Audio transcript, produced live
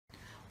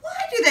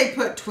do they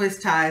put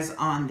twist ties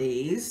on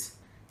these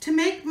to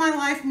make my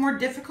life more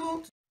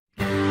difficult?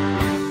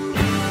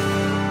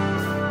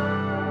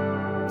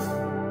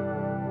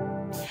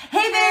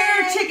 Hey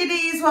there,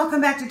 chickadees.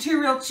 Welcome back to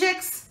Two Real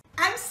Chicks.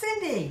 I'm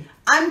Cindy.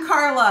 I'm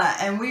Carla,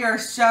 and we are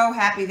so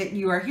happy that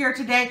you are here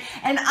today.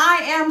 And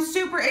I am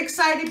super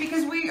excited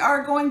because we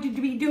are going to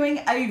be doing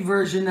a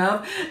version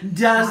of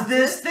Does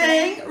This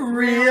Thing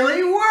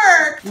Really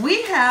Work?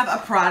 We have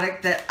a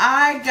product that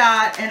I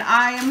got, and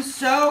I am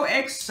so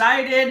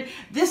excited.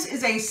 This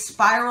is a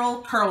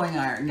spiral curling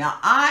iron. Now,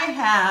 I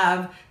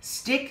have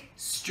stick,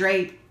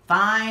 straight,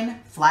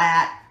 fine,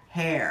 flat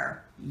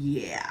hair.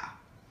 Yeah.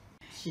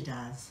 She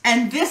does.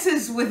 And this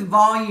is with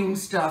volume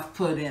stuff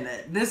put in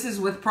it. This is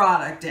with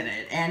product in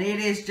it. And it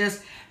is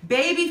just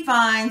baby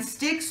fine,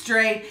 stick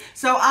straight.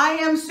 So I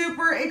am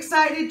super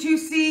excited to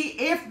see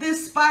if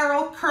this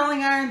spiral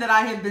curling iron that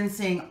I have been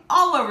seeing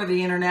all over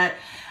the internet,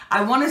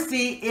 I want to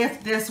see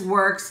if this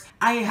works.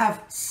 I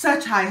have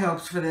such high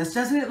hopes for this.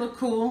 Doesn't it look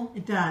cool?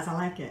 It does. I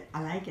like it.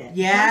 I like it.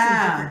 Yeah. It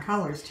comes in different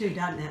colors too,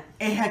 doesn't it?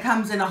 It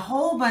comes in a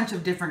whole bunch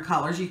of different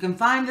colors. You can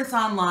find this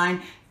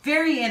online.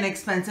 Very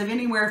inexpensive,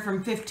 anywhere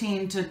from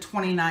 $15 to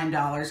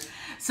 $29.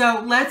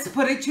 So let's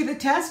put it to the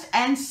test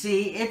and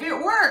see if it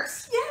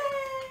works.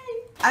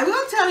 Yay! I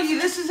will tell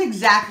you, this is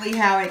exactly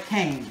how it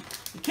came.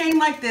 It came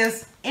like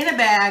this, in a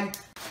bag,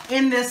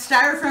 in this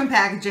styrofoam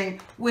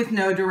packaging with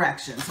no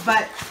directions.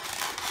 But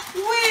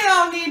we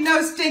don't need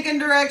no stinking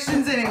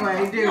directions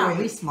anyway, do we?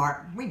 We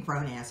smart. We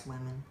grown-ass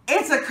women.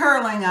 It's a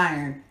curling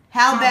iron.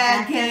 How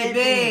bad can it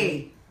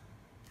be?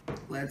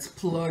 Let's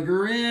plug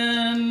her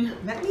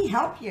in. Let me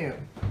help you.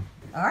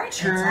 All right,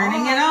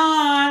 turning it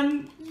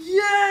on.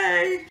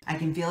 Yay! I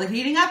can feel it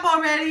heating up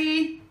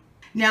already.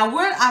 Now,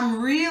 what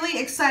I'm really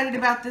excited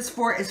about this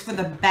for is for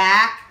the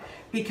back,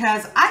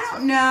 because I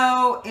don't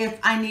know if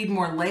I need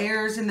more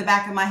layers in the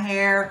back of my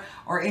hair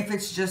or if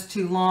it's just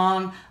too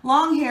long.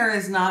 Long hair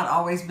has not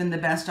always been the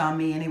best on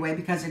me anyway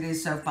because it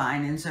is so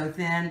fine and so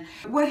thin.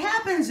 What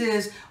happens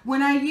is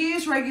when I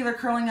use regular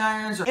curling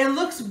irons, it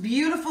looks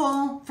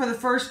beautiful for the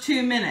first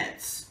 2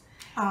 minutes.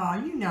 Oh,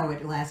 you know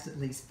it lasts at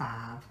least 5.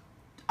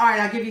 All right,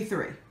 I'll give you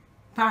 3.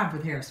 5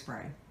 with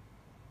hairspray.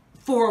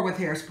 4 with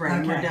hairspray,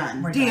 and okay, we're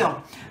done. We're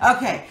Deal. Done.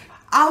 Okay.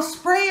 I'll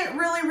spray it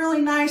really,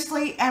 really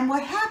nicely, and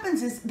what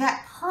happens is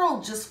that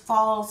curl just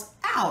falls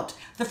out.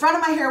 The front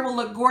of my hair will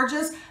look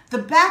gorgeous. The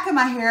back of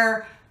my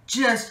hair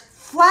just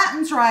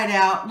flattens right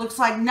out. Looks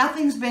like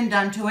nothing's been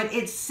done to it.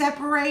 It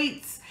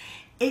separates.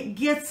 It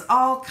gets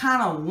all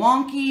kind of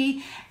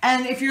wonky.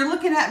 And if you're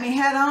looking at me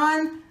head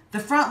on, the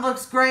front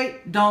looks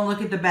great. Don't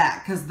look at the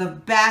back, because the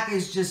back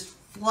is just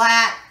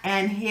flat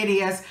and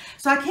hideous.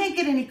 So I can't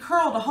get any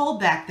curl to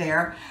hold back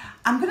there.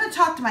 I'm going to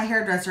talk to my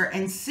hairdresser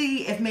and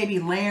see if maybe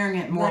layering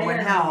it more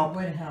would help.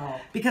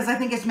 Because I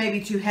think it's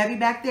maybe too heavy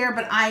back there,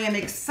 but I am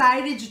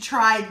excited to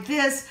try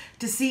this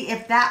to see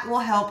if that will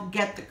help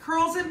get the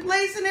curls in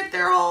place and if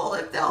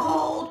they'll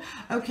hold.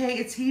 Okay,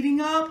 it's heating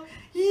up.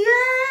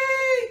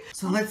 Yay!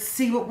 So let's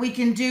see what we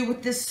can do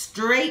with this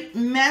straight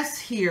mess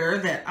here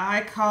that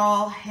I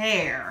call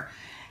hair.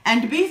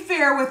 And to be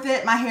fair with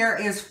it, my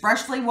hair is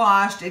freshly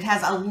washed. It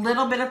has a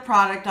little bit of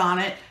product on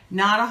it,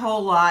 not a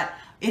whole lot.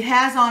 It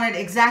has on it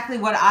exactly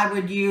what I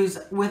would use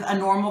with a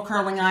normal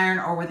curling iron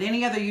or with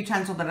any other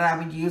utensil that I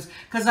would use,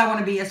 because I want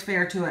to be as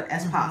fair to it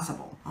as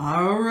possible.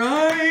 All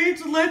right,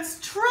 let's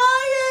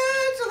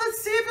try it.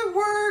 Let's see if it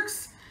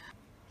works.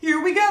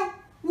 Here we go.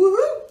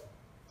 Woohoo!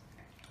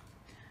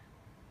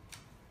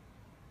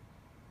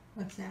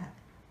 What's that?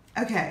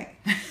 Okay.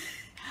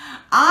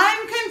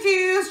 I'm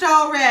confused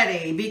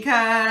already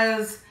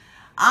because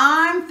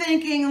I'm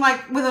thinking,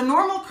 like, with a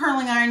normal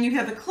curling iron, you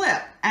have the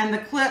clip, and the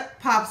clip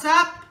pops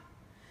up.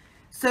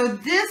 So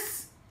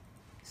this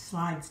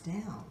slides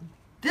down.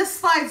 This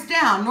slides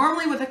down.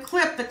 Normally with a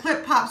clip, the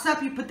clip pops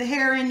up, you put the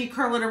hair in, you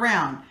curl it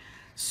around.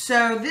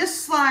 So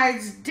this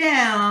slides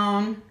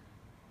down.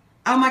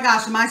 Oh my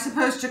gosh, am I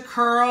supposed to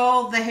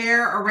curl the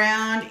hair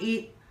around?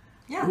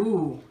 Yeah.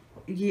 Ooh.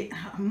 Yeah.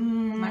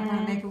 Might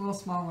want to make a little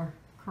smaller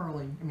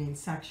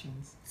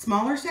sections.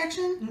 Smaller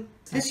section?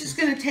 It's just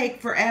going to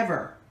take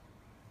forever.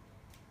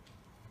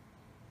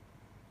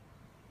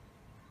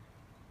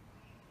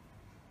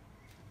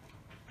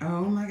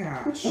 Oh my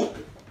gosh. How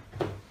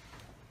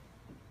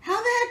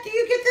the heck do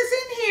you get this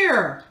in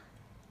here?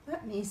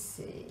 Let me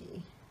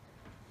see.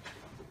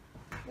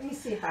 Let me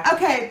see if I can.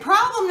 Okay,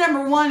 problem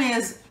number 1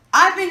 is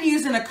I've been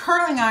using a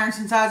curling iron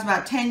since I was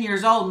about 10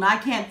 years old and I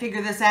can't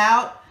figure this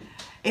out.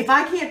 If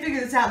I can't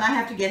figure this out and I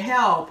have to get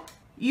help,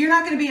 you're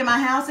not going to be at my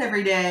house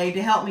every day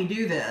to help me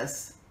do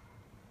this.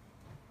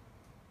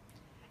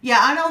 Yeah,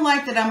 I don't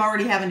like that I'm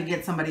already having to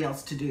get somebody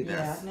else to do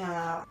this. Yeah,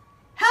 no.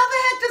 How the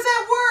heck does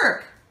that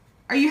work?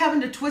 Are you having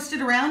to twist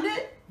it around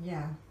it?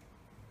 Yeah.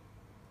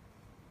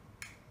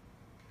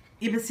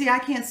 Yeah, but see, I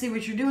can't see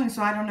what you're doing,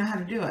 so I don't know how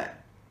to do it.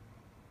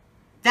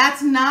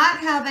 That's not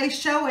how they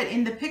show it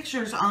in the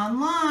pictures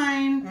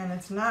online. And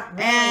it's not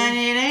really. And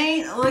it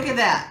ain't, look at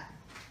that.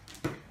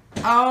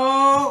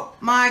 Oh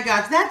my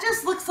gosh, that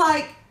just looks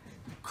like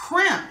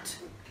crimped.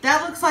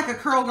 That looks like a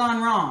curl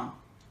gone wrong.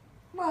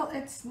 Well,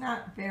 it's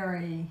not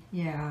very,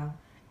 yeah.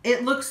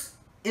 It looks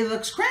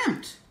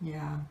crimped.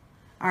 Yeah.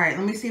 All right,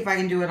 let me see if I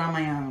can do it on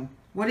my own.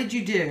 What did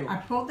you do? I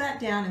pulled that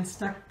down and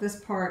stuck this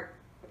part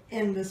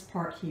in this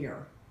part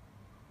here.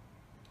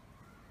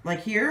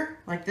 Like here?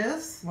 Like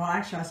this? Well,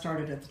 actually, I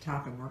started at the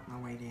top and worked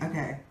my way down.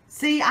 Okay.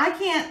 See, I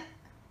can't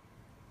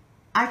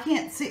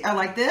see. Oh,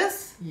 like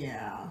this?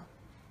 Yeah.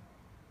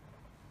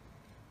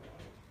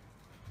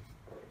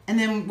 And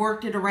then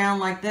worked it around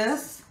like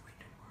this?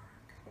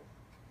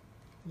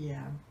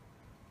 Yeah.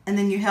 And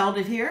then you held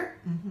it here?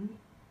 Mm-hmm.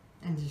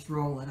 And just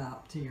roll it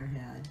up to your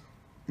head.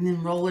 And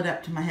then roll it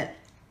up to my head.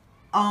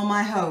 All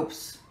my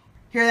hopes.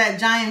 Hear that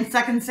giant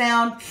sucking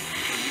sound?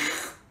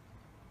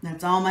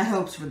 That's all my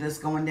hopes for this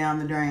going down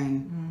the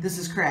drain. Mm-hmm. This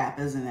is crap,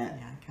 isn't it?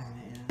 Yeah, it kind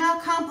of is. How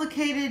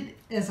complicated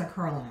Is a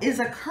curling iron. is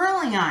a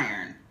curling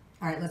iron?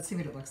 All right, let's see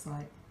what it looks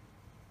like.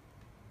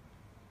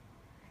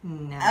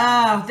 No.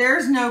 Oh,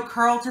 there's no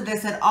curl to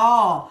this at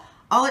all.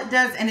 All it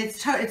does, and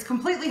it's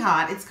completely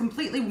hot. It's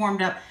completely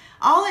warmed up.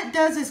 All it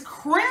does is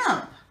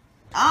crimp.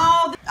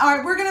 All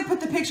right, we're going to put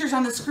the pictures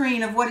on the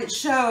screen of what it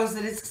shows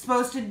that it's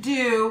supposed to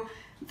do.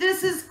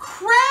 This is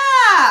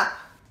crap.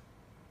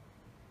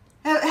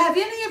 Have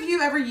any of you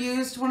ever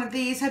used one of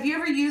these? Have you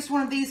ever used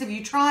one of these? Have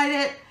you tried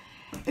it?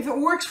 If it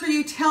works for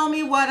you, tell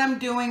me what I'm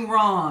doing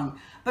wrong.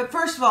 But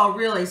first of all,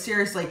 really,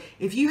 seriously,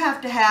 if you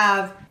have to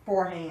have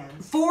 4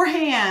 hands. 4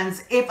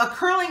 hands, if a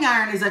curling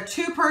iron is a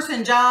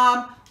 2-person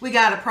job, we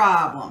got a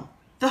problem.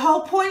 The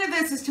whole point of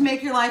this is to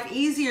make your life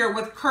easier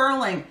with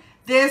curling.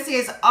 This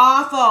is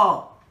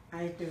awful.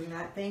 I do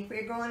not think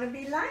we're going to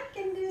be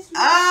liking this.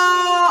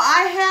 Oh,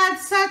 I had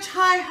such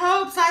high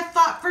hopes. I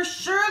thought for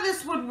sure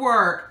this would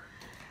work.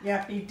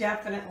 Yep, you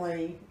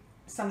definitely,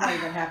 somebody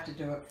would have to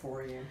do it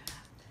for you.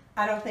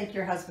 I don't think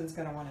your husband's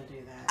going to want to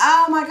do that.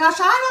 Oh my gosh,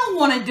 I don't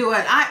want to do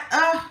it.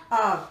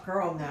 Oh,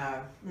 girl,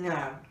 no.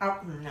 No. Oh,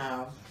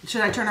 no.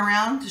 Should I turn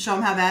around to show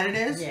him how bad it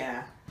is?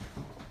 Yeah.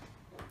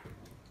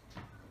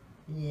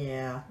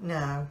 Yeah,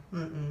 no.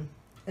 Mm-mm.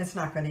 It's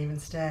not going to even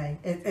stay.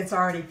 It's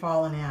already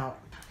fallen out.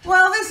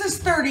 Well, this is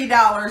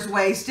 $30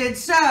 wasted,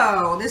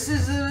 so this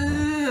is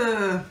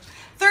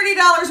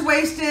 $30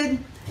 wasted.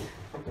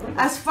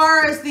 As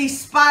far as the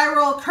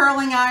spiral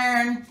curling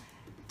iron,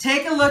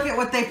 take a look at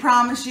what they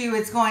promise you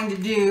it's going to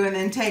do, and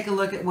then take a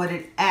look at what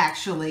it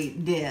actually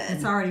did.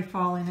 It's already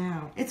falling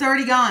out. It's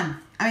already gone.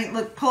 I mean,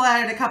 look, pull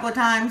at it a couple of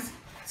times.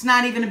 It's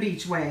not even a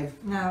beach wave.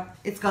 No.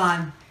 It's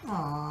gone.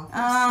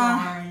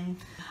 Aw, sorry.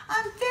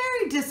 I'm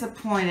very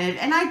disappointed,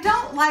 and I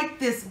don't like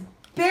this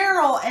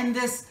barrel and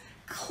this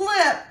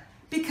clip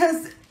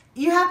because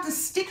you have to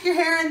stick your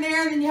hair in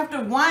there and then you have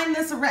to wind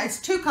this around.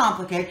 It's too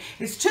complicated.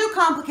 It's too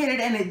complicated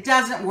and it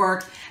doesn't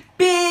work.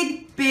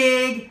 Big,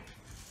 big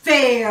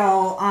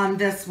fail on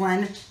this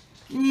one.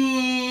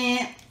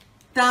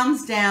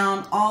 Thumbs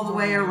down all the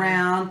way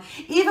around.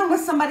 Even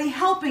with somebody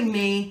helping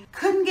me,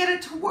 couldn't get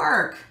it to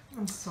work.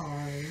 I'm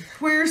sorry.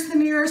 Where's the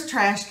nearest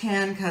trash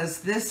can?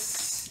 Because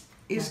this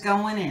is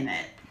going in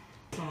it.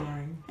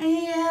 Sorry.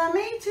 Yeah,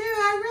 me too.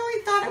 I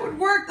really thought it would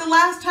work. The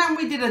last time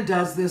we did a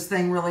does this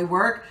thing really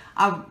work,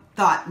 I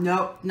thought,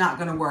 nope, not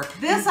going to work.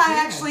 This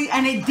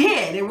and it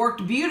did. It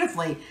worked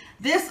beautifully.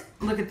 This,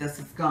 look at this,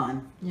 it's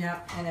gone.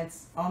 Yep, and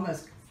it's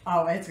almost,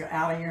 oh, it's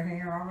out of your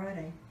hair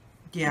already.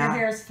 Yeah. Your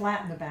hair is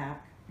flat in the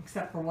back,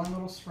 except for one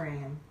little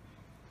strand.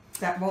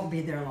 That won't be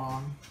there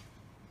long.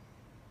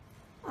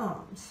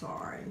 Oh, I'm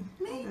sorry.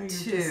 Me you're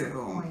too.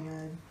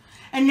 Disappointed.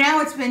 And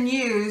now it's been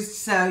used,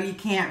 so you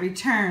can't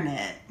return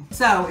it.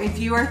 So if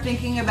you are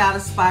thinking about a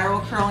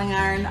spiral curling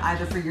iron,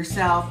 either for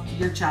yourself,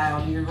 your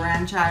child, your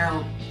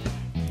grandchild,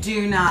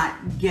 do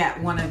not get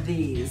one of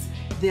these.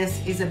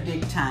 This is a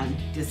big time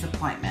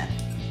disappointment.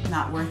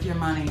 Not worth your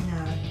money.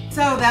 No.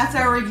 So that's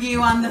our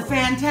review on the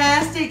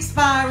fantastic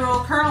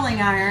spiral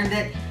curling iron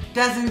that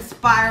doesn't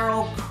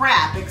spiral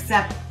crap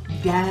except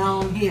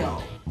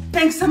downhill.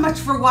 Thanks so much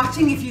for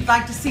watching. If you'd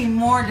like to see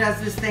more Does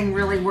This Thing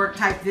Really Work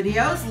type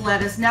videos,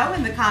 let us know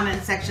in the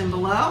comment section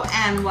below.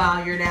 And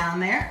while you're down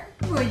there,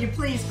 will you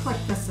please click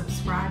the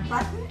subscribe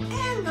button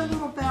and the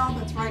little bell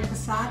that's right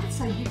beside it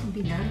so you can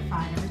be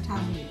notified every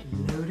time we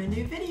load a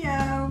new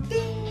video.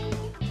 ding!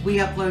 We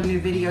upload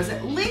new videos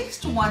at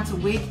least once a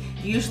week,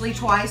 usually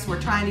twice.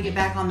 We're trying to get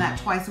back on that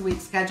twice a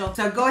week schedule.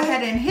 So go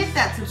ahead and hit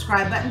that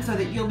subscribe button so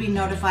that you'll be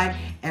notified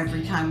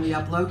every time we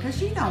upload, because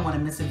you don't want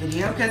to miss a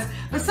video. Because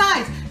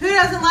besides, who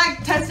doesn't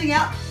like testing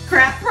out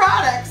crap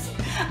products?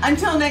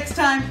 Until next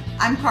time,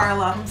 I'm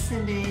Carla. I'm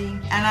Cindy.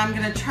 And I'm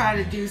going to try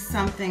to do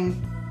something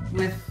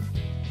with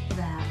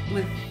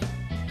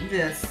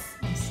this.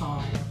 I'm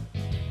sorry.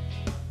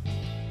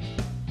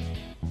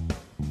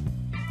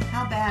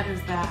 How bad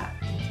is that?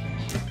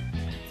 It's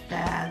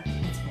bad.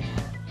 It's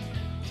bad.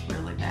 It's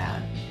really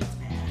bad. It's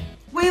bad.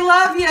 We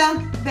love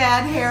you,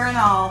 bad hair and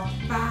all.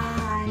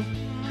 Bye.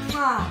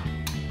 Mwah.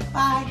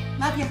 Bye.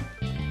 Love you.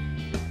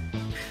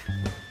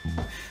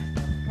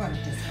 What a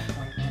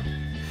disappointment.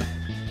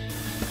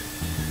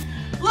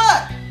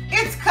 Look,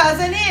 it's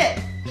Cousin It.